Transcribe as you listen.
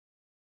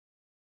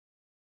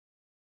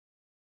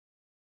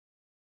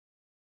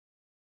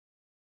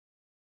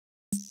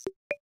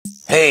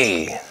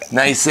Hey,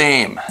 nice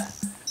aim.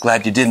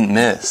 Glad you didn't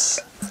miss.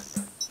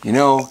 You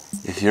know,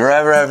 if you're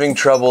ever having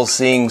trouble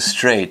seeing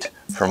straight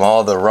from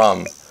all the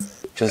rum,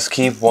 just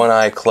keep one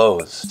eye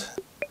closed.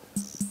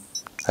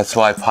 That's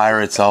why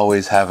pirates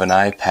always have an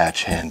eye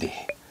patch handy.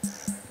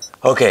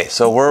 Okay,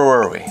 so where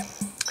were we?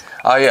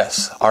 Ah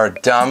yes, our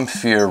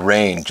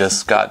BloodRayne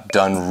just got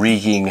done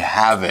wreaking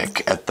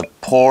havoc at the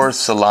poor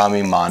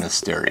Salami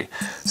monastery,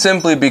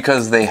 simply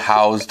because they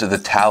housed the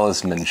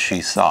talisman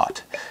she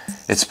sought.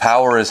 Its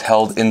power is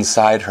held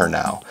inside her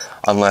now,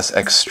 unless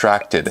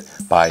extracted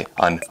by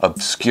an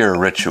obscure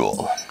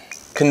ritual.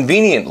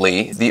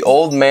 Conveniently, the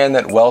old man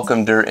that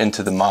welcomed her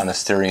into the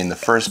monastery in the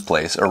first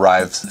place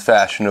arrives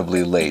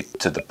fashionably late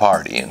to the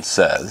party and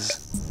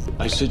says,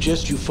 I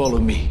suggest you follow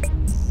me.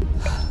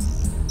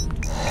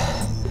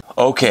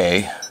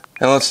 Okay,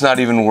 and let's not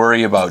even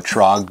worry about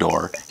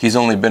Trogdor. He's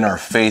only been our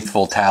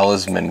faithful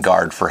talisman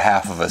guard for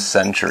half of a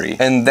century.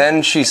 And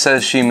then she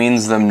says she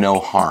means them no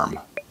harm.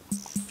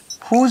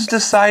 Who's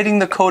deciding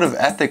the code of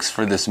ethics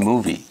for this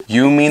movie?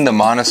 You mean the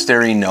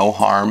monastery no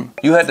harm?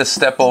 You had to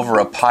step over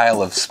a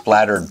pile of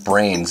splattered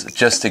brains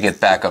just to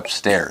get back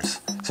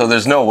upstairs. So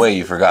there's no way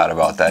you forgot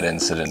about that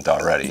incident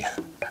already.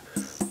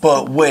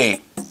 But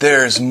wait,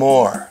 there's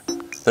more.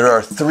 There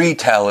are 3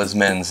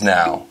 talismans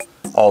now,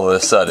 all of a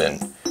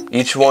sudden.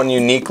 Each one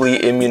uniquely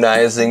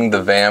immunizing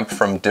the Vamp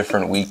from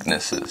different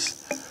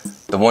weaknesses.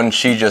 The one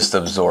she just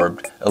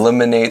absorbed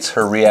eliminates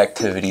her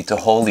reactivity to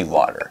holy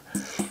water.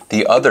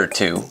 The other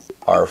 2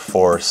 are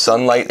for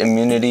sunlight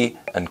immunity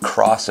and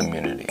cross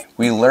immunity.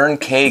 We learn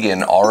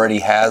Kagan already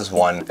has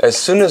one. As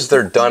soon as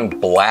they're done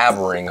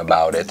blabbering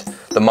about it,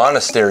 the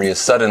monastery is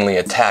suddenly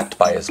attacked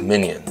by his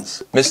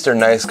minions. Mr.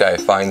 Nice Guy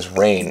finds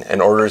Rayne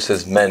and orders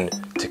his men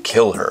to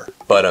kill her.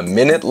 But a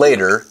minute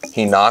later,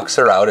 he knocks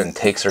her out and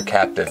takes her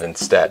captive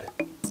instead.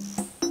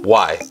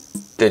 Why?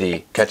 Did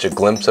he catch a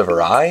glimpse of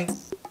her eye?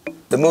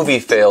 The movie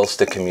fails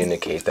to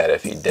communicate that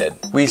if he did.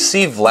 We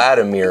see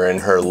Vladimir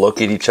and her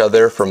look at each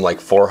other from like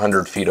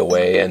 400 feet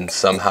away, and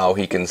somehow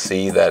he can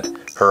see that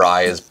her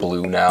eye is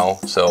blue now,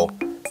 so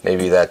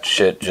maybe that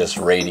shit just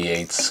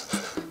radiates.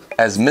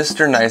 As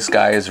Mr. Nice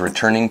Guy is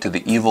returning to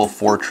the evil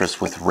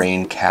fortress with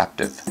Rayne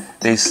captive,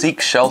 they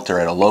seek shelter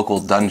at a local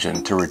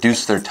dungeon to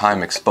reduce their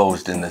time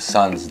exposed in the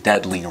sun's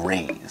deadly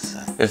rays.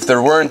 If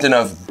there weren't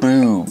enough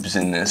boobs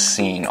in this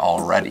scene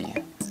already,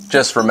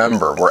 just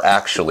remember we're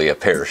actually a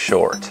pair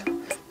short.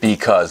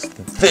 Because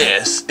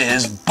this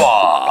is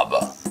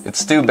Bob!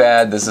 It's too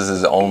bad this is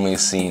his only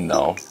scene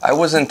though. I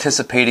was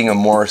anticipating a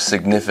more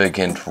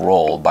significant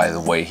role by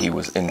the way he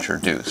was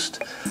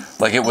introduced.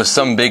 Like it was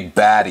some big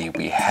baddie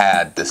we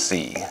had to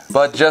see.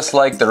 But just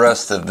like the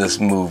rest of this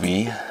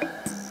movie,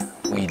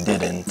 we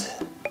didn't.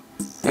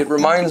 It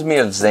reminds me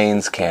of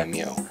Zane's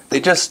cameo.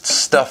 They just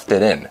stuffed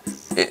it in.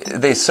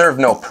 They serve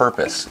no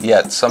purpose,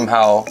 yet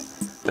somehow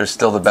they're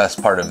still the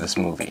best part of this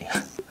movie.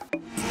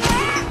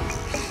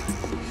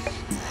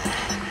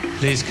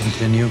 Please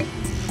continue.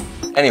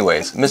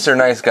 Anyways, Mr.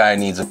 Nice Guy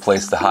needs a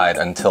place to hide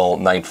until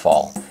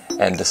nightfall,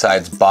 and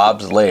decides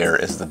Bob's lair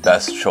is the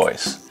best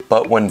choice.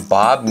 But when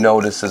Bob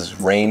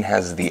notices Rayne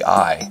has the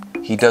eye,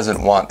 he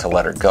doesn't want to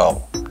let her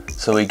go.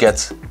 So he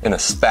gets in a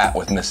spat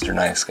with Mr.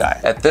 Nice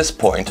Guy. At this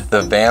point,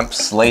 the Vamp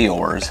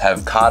Slayers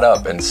have caught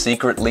up and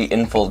secretly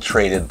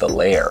infiltrated the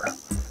lair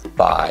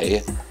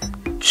by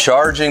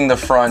charging the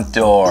front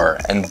door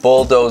and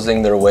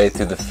bulldozing their way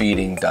through the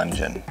feeding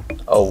dungeon.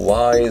 A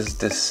wise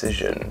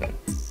decision.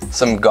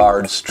 Some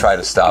guards try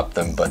to stop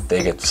them, but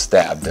they get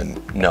stabbed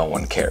and no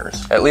one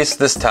cares. At least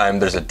this time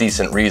there's a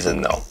decent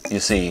reason though. You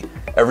see,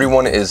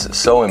 everyone is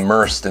so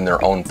immersed in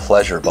their own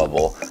pleasure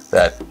bubble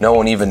that no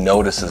one even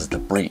notices the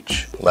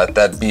breach. Let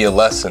that be a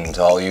lesson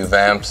to all you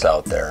vamps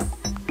out there,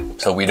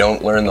 so we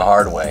don't learn the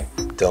hard way.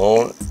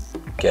 Don't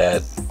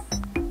get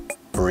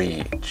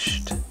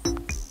breached.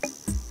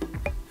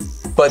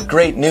 But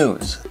great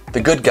news! The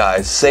good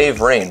guys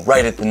save Rayne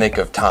right at the nick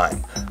of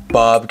time.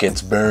 Bob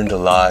gets burned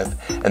alive,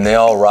 and they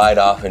all ride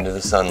off into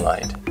the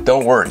sunlight.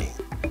 Don't worry,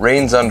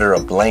 Rayne's under a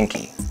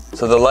blankie,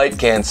 so the light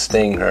can't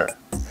sting her.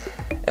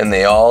 And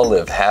they all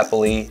live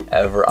happily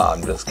ever... Oh,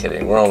 I'm just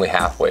kidding, we're only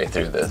halfway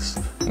through this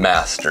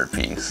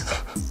masterpiece.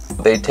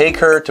 They take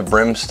her to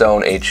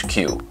Brimstone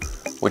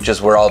HQ, which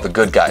is where all the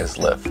good guys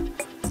live,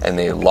 and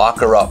they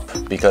lock her up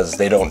because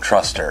they don't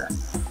trust her.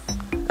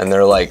 And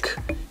they're like,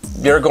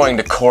 you're going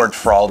to court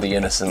for all the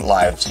innocent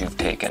lives you've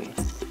taken.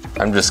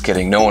 I'm just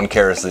kidding, no one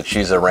cares that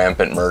she's a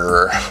rampant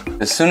murderer.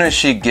 As soon as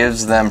she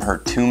gives them her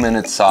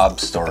 2-minute sob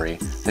story,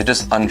 they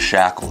just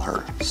unshackle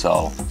her,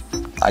 so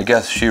I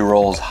guess she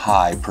rolls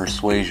high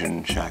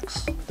persuasion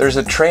checks. There's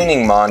a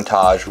training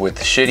montage with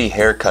shitty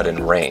haircut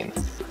and Rayne.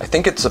 I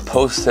think it's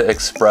supposed to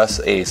express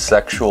a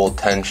sexual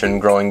tension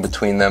growing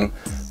between them,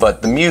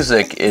 but the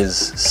music is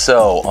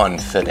so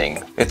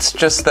unfitting. It's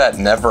just that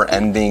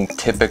never-ending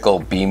typical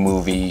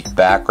B-movie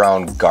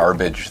background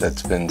garbage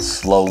that's been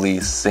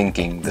slowly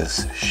sinking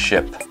this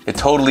ship. It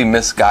totally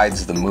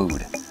misguides the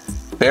mood.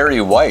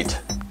 Barry White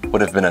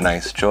would have been a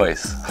nice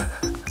choice.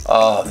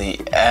 Oh, the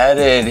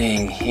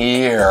editing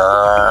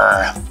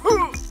here.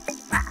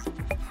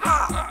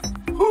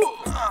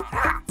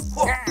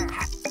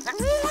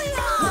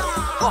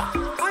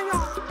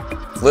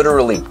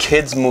 Literally,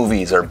 kids'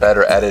 movies are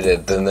better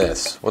edited than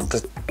this. What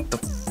the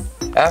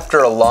After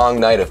a long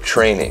night of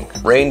training,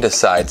 Rayne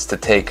decides to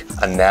take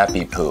a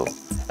nappy poo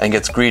and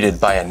gets greeted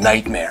by a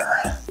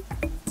nightmare.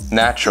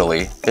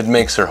 Naturally, it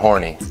makes her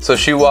horny. So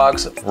she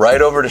walks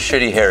right over to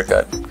Shitty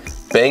Haircut,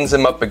 bangs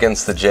him up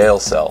against the jail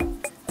cell,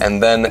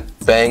 and then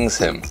bangs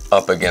him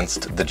up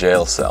against the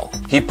jail cell.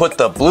 He put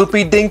the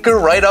bloopy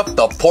dinker right up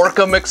the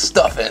porka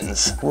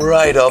McStuffins.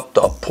 Right up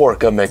the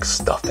porka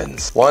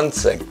McStuffins.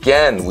 Once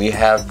again, we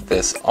have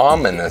this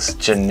ominous,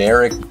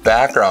 generic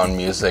background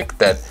music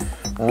that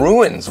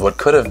ruins what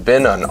could have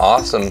been an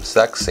awesome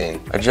sex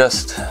scene.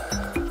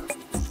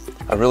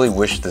 I really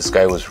wish this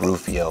guy was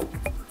Rufio.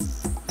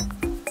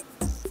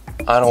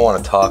 I don't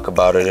want to talk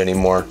about it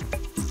anymore.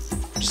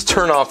 Just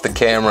turn off the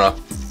camera.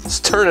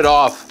 Just turn it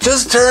off.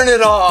 Just turn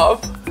it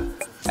off!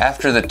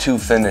 After the two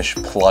finish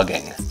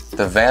plugging,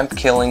 the Vamp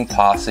killing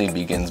posse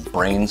begins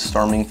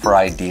brainstorming for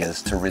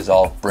ideas to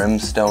resolve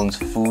Brimstone's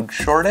food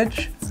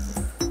shortage.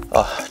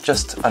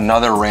 Just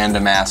another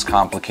random ass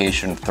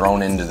complication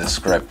thrown into the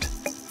script.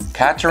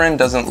 Katerin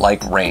doesn't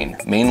like Rayne,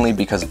 mainly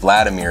because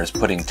Vladimir is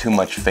putting too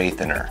much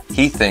faith in her.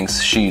 He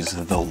thinks she's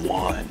the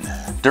one.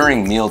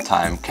 During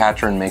mealtime,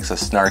 Katerin makes a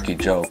snarky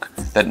joke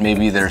that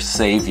maybe their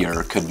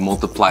savior could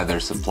multiply their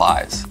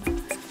supplies.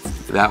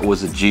 That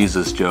was a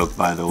Jesus joke,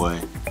 by the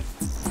way.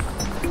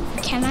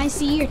 Can I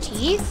see your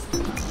teeth?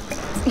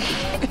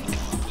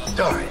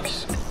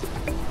 Doris.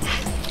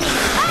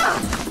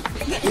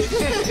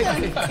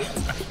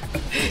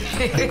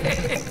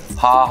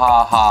 Ha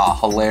ha ha,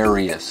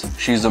 hilarious.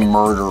 She's a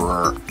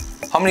murderer.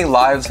 How many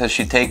lives has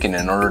she taken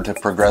in order to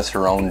progress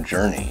her own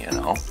journey, you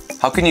know?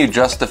 How can you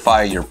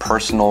justify your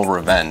personal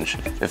revenge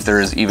if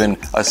there is even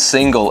a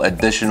single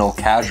additional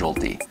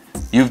casualty?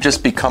 You've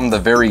just become the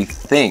very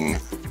thing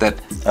that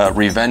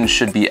revenge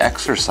should be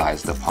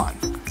exercised upon.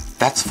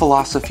 That's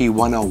philosophy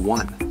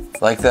 101.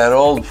 Like that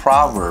old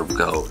proverb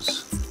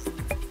goes,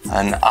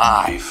 an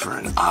eye for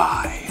an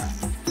eye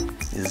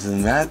is a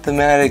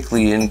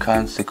mathematically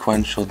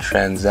inconsequential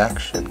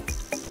transaction.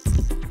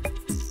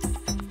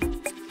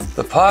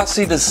 The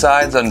posse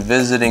decides on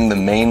visiting the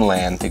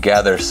mainland to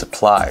gather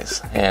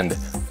supplies, and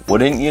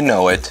wouldn't you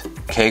know it,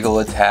 Kegel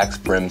attacks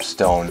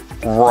Brimstone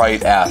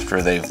right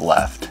after they've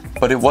left.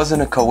 But it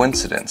wasn't a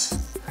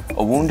coincidence.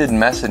 A wounded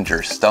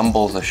messenger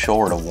stumbles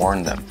ashore to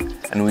warn them,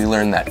 and we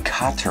learn that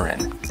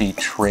Katerin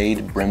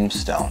betrayed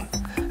Brimstone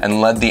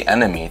and led the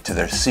enemy to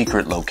their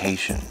secret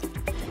location.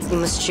 You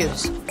must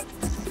choose.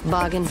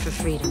 Bargain for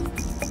freedom,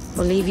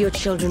 or leave your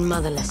children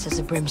motherless as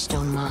a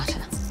Brimstone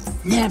martyr.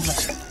 Never.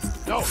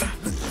 No.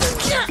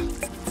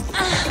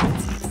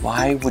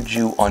 Why would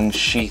you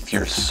unsheath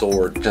your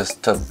sword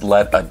just to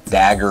let a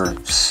dagger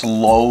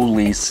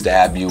slowly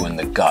stab you in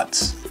the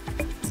guts?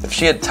 If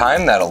she had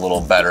timed that a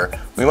little better,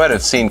 we might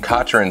have seen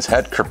Katerin's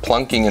head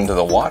kerplunking into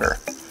the water.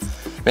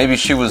 Maybe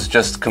she was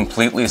just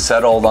completely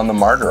settled on the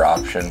martyr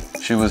option.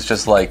 She was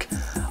just like,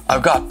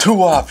 I've got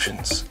two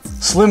options.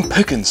 Slim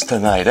pickings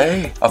tonight,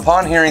 eh?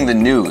 Upon hearing the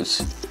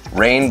news,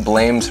 Rayne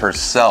blames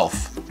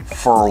herself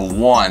for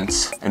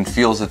once and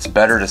feels it's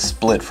better to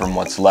split from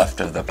what's left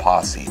of the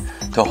posse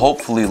to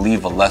hopefully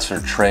leave a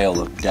lesser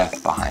trail of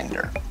death behind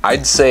her.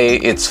 I'd say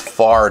it's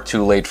far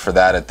too late for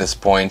that at this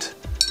point.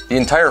 The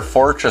entire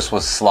fortress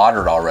was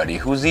slaughtered already.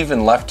 Who's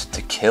even left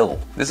to kill?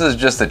 This is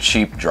just a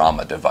cheap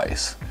drama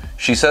device.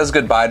 She says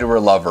goodbye to her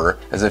lover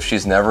as if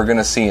she's never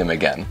gonna see him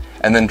again,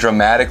 and then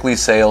dramatically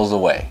sails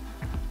away.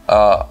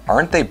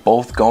 Aren't they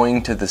both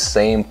going to the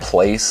same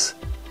place?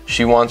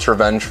 She wants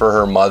revenge for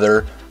her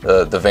mother.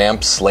 The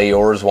Vamp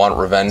slayers want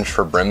revenge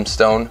for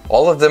Brimstone.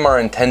 All of them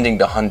are intending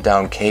to hunt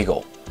down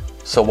Kegel.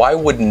 So why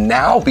would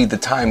now be the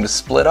time to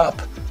split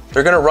up?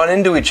 They're gonna run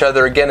into each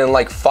other again in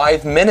like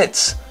 5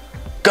 minutes.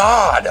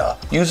 God!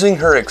 Using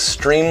her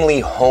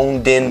extremely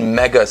honed-in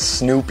Mega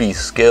Snoopy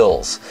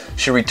skills,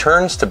 she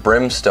returns to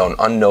Brimstone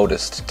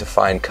unnoticed to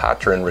find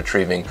Katerin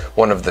retrieving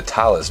one of the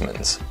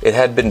talismans. It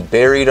had been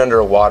buried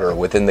underwater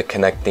within the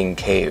connecting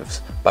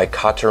caves by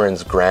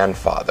Katerin's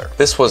grandfather.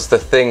 This was the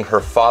thing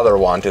her father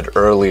wanted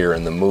earlier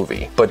in the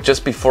movie, but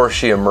just before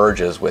she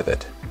emerges with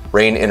it,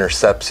 Rayne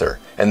intercepts her,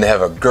 and they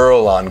have a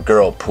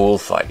girl-on-girl pool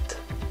fight.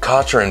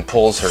 Katerin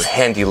pulls her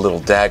handy little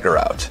dagger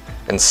out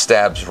and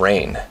stabs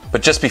Rayne,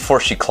 but just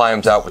before she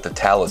climbs out with the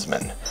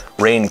talisman,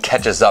 Rayne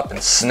catches up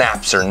and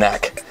snaps her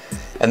neck,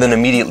 and then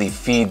immediately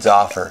feeds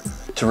off her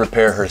to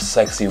repair her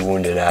sexy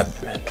wounded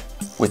abdomen.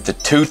 With the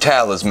two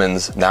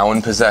talismans now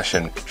in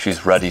possession,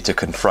 she's ready to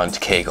confront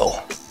Kegel.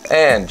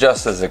 And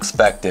just as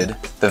expected,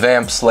 the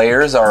Vamp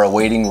Slayers are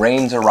awaiting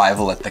Rayne's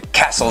arrival at the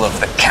castle of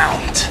the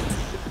Count.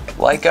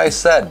 Like I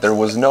said, there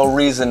was no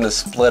reason to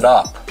split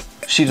up.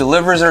 She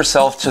delivers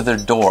herself to their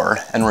door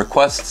and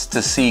requests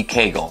to see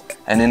Kegel,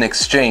 and in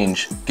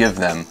exchange, give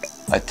them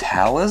a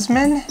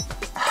talisman?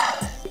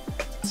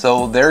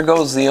 So there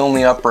goes the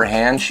only upper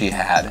hand she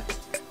had.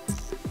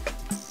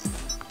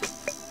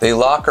 They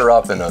lock her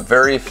up in a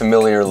very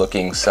familiar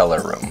looking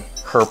cellar room.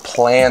 Her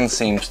plan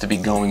seems to be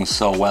going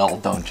so well,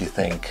 don't you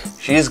think?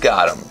 She's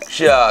got him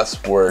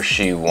just where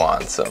she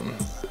wants him.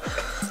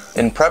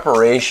 In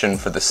preparation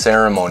for the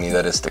ceremony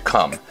that is to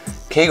come,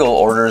 Kegel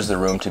orders the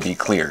room to be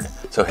cleared,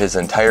 so his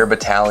entire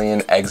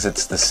battalion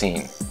exits the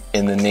scene,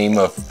 in the name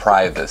of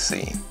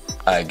privacy,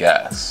 I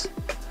guess.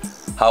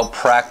 How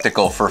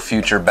practical for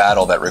future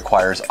battle that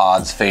requires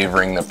odds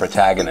favoring the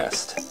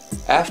protagonist.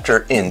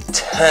 After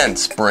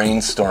intense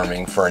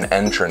brainstorming for an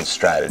entrance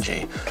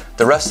strategy,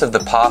 the rest of the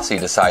posse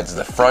decides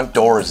the front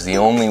door is the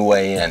only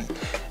way in,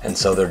 and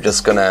so they're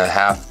just gonna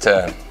have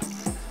to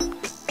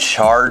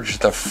charge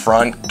the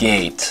front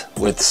gate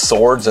with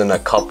swords and a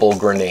couple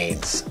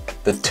grenades,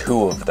 the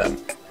two of them,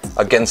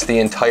 against the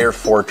entire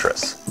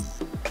fortress.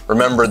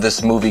 Remember,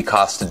 this movie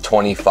costed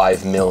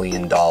 $25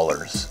 million.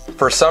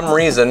 For some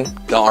reason,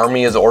 the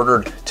army is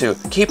ordered to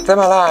keep them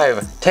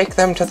alive, take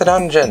them to the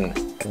dungeon.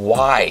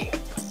 Why?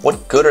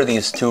 What good are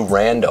these two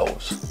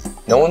randos?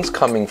 No one's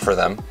coming for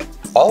them.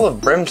 All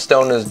of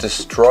Brimstone is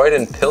destroyed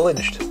and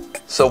pillaged.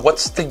 So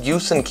what's the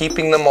use in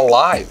keeping them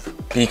alive?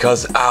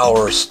 Because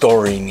our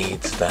story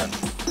needs them.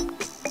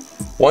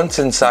 Once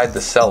inside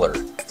the cellar,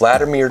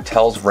 Vladimir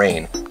tells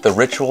Rayne the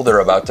ritual they're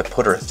about to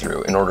put her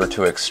through in order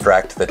to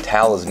extract the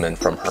talisman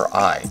from her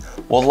eye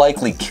will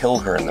likely kill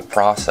her in the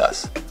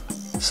process.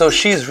 So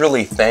she's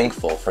really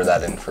thankful for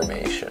that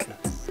information.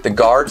 The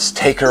guards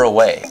take her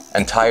away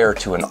and tie her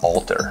to an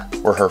altar,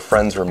 where her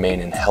friends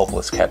remain in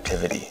helpless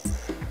captivity.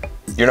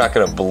 You're not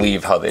gonna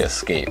believe how they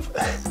escape.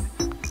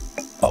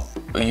 Oh,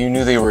 you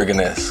knew they were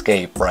gonna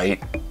escape,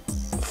 right?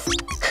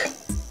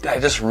 Did I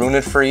just ruin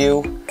it for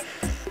you?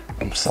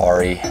 I'm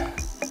sorry.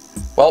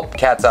 Well,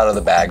 cat's out of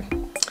the bag.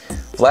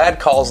 Vlad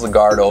calls the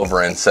guard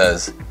over and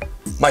says,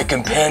 "My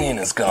companion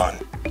is gone.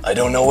 I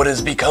don't know what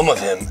has become of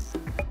him."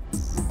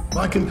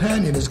 My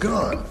companion is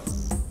gone.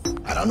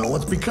 I don't know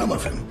what's become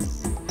of him.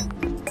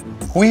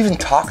 Who even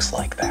talks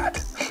like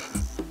that?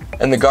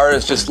 And the guard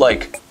is just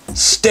like,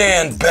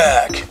 "Stand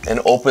back,"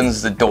 and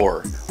opens the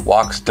door,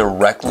 walks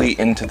directly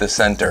into the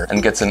center,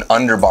 and gets an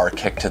underbar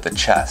kick to the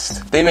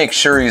chest. They make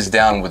sure he's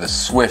down with a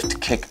swift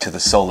kick to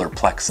the solar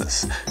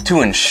plexus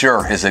to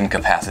ensure his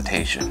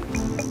incapacitation.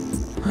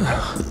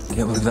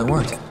 Can't believe that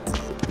worked.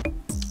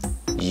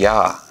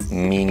 Yeah,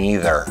 me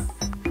neither.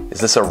 Is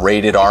this a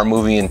rated R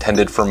movie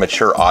intended for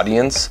mature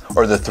audience,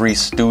 or the Three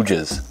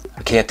Stooges?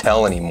 I can't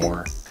tell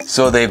anymore.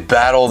 So they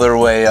battle their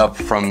way up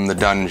from the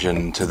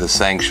dungeon to the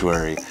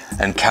sanctuary,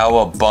 and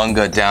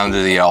cowabunga down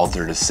to the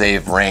altar to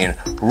save Rayne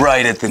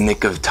right at the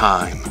nick of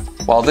time.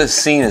 While this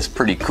scene is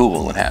pretty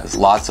cool and has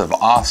lots of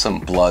awesome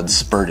blood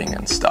spurting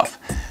and stuff,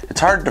 it's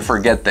hard to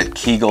forget that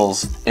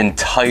Kegel's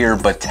entire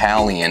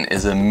battalion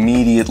is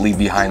immediately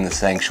behind the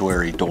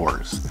sanctuary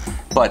doors.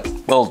 But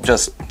we'll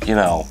just,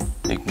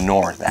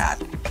 ignore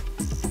that.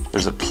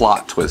 There's a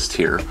plot twist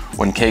here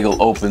when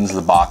Kegel opens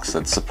the box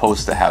that's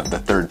supposed to have the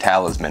third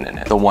talisman in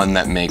it, the one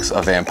that makes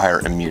a vampire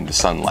immune to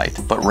sunlight.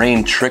 But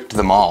Rayne tricked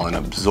them all and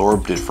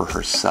absorbed it for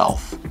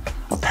herself.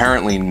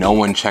 Apparently no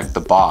one checked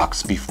the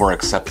box before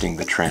accepting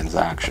the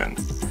transaction.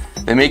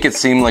 They make it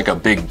seem like a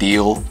big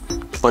deal,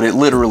 but it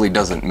literally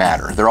doesn't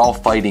matter. They're all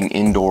fighting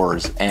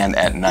indoors and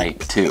at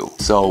night too.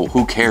 So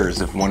who cares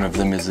if one of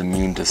them is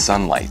immune to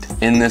sunlight?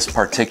 In this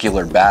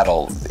particular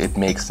battle, it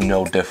makes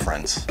no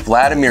difference.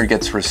 Vladimir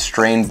gets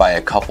restrained by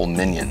a couple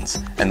minions,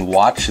 and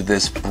watch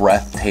this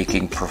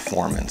breathtaking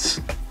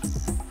performance.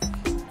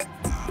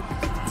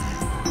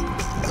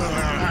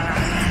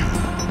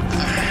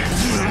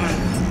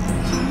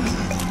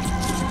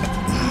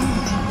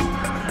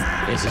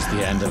 Is this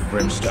the end of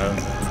Brimstone?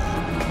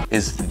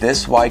 Is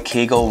this why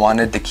Kegel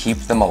wanted to keep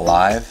them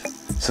alive?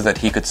 So that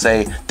he could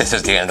say, "This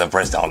is the end of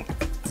Brimstone,"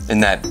 in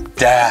that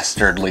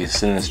dastardly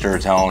sinister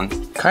tone?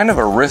 Kind of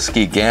a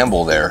risky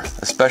gamble there,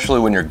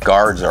 especially when your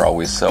guards are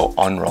always so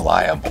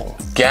unreliable.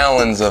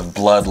 Gallons of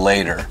blood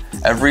later,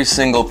 every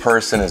single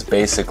person is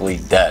basically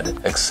dead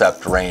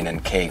except Rayne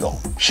and Kegel.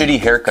 Shitty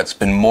Haircut's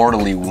been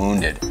mortally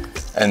wounded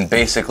and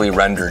basically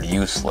rendered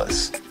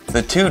useless.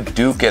 The two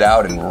duke it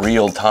out in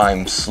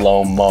real-time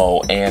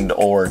slow-mo and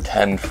or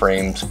 10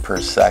 frames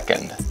per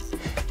second.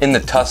 In the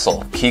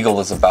tussle, Kegel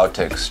is about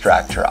to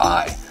extract her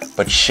eye,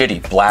 but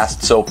Shitty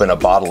blasts open a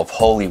bottle of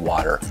holy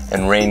water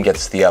and Rayne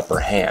gets the upper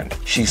hand.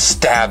 She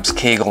stabs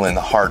Kegel in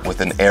the heart with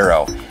an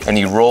arrow and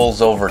he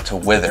rolls over to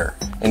wither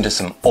into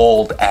some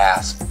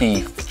old-ass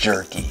beef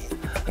jerky.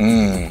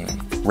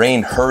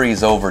 Rayne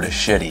hurries over to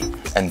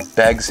Shitty and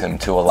begs him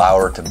to allow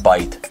her to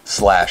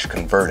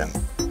bite/convert him,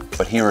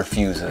 but he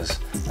refuses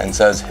and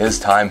says his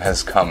time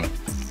has come.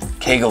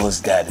 Kegel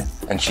is dead,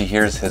 and she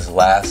hears his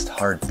last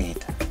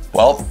heartbeat.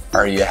 Well,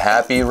 are you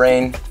happy,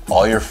 Rayne?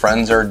 All your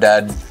friends are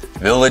dead,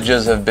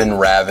 villages have been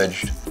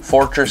ravaged,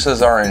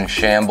 fortresses are in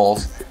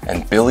shambles,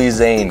 and Billy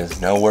Zane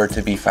is nowhere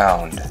to be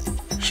found.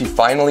 She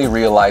finally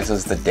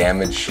realizes the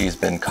damage she's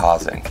been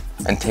causing,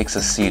 and takes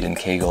a seat in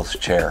Kegel's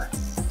chair,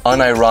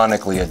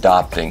 unironically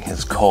adopting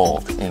his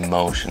cold,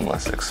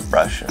 emotionless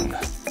expression.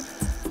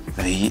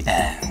 The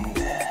end.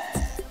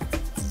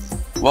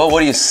 Well,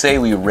 what do you say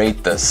we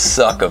rate the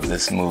suck of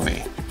this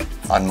movie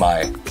on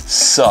my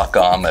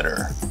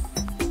suckometer?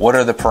 What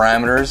are the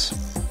parameters?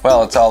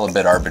 Well, it's all a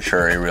bit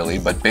arbitrary really,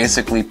 but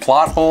basically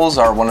plot holes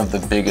are one of the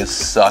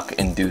biggest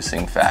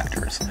suck-inducing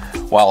factors,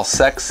 while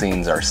sex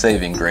scenes are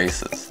saving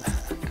graces.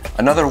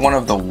 Another one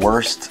of the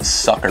worst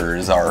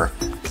suckers are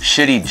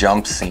shitty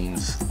jump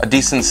scenes. A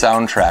decent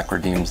soundtrack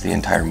redeems the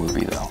entire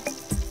movie though.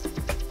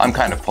 I'm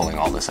kind of pulling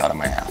all this out of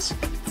my ass.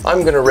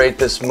 I'm gonna rate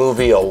this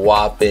movie a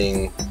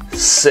whopping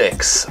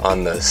 6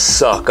 on the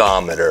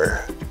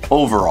suckometer.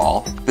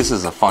 Overall, this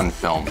is a fun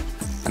film,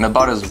 and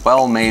about as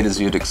well made as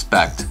you'd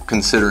expect,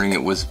 considering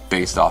it was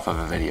based off of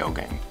a video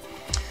game.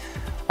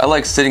 I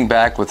like sitting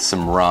back with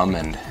some rum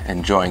and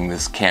enjoying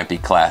this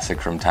campy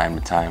classic from time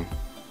to time.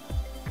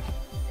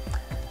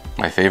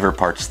 My favorite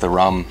part's the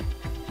rum.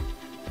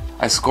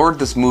 I scored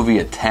this movie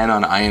a 10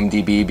 on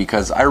IMDb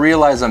because I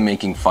realize I'm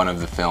making fun of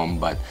the film,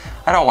 but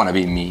I don't want to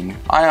be mean.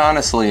 I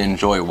honestly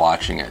enjoy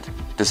watching it,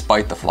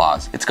 despite the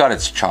flaws. It's got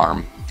its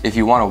charm. If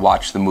you want to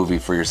watch the movie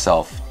for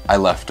yourself, I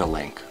left a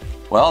link.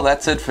 Well,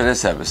 that's it for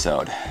this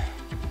episode.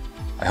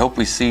 I hope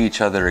we see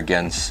each other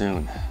again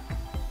soon.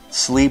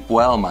 Sleep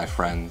well, my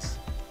friends.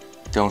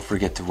 Don't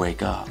forget to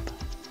wake up.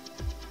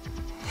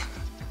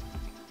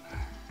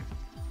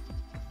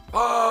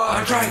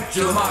 I drank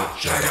too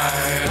much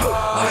again.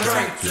 I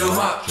drank too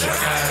much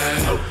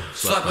again.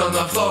 Slept on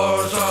the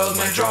floor, soiled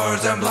my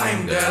drawers and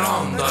blamed it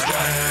on the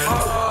chain.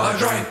 I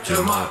drank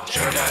too much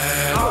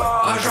again.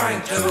 I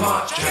drank too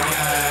much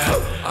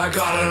again. I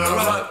got in a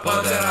rut,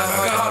 but then I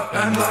forgot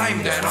and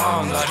blamed it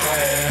on the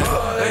chain.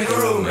 They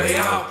threw me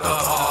out the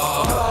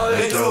pub.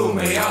 They threw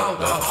me out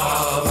the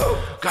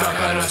pub. Got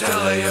kinda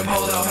silly and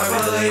pulled up my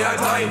willy. I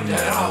blamed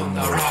it on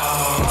the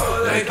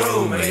rum. They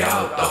threw me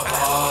out the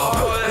pub.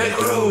 They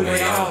threw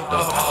me out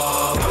the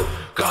pub.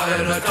 Got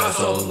in a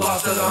tussle,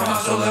 lost to the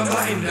muscle and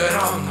blamed it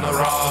on the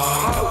rum.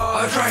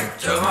 I drank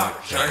too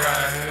much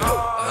again.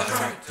 I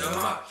drank too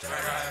much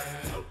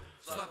again.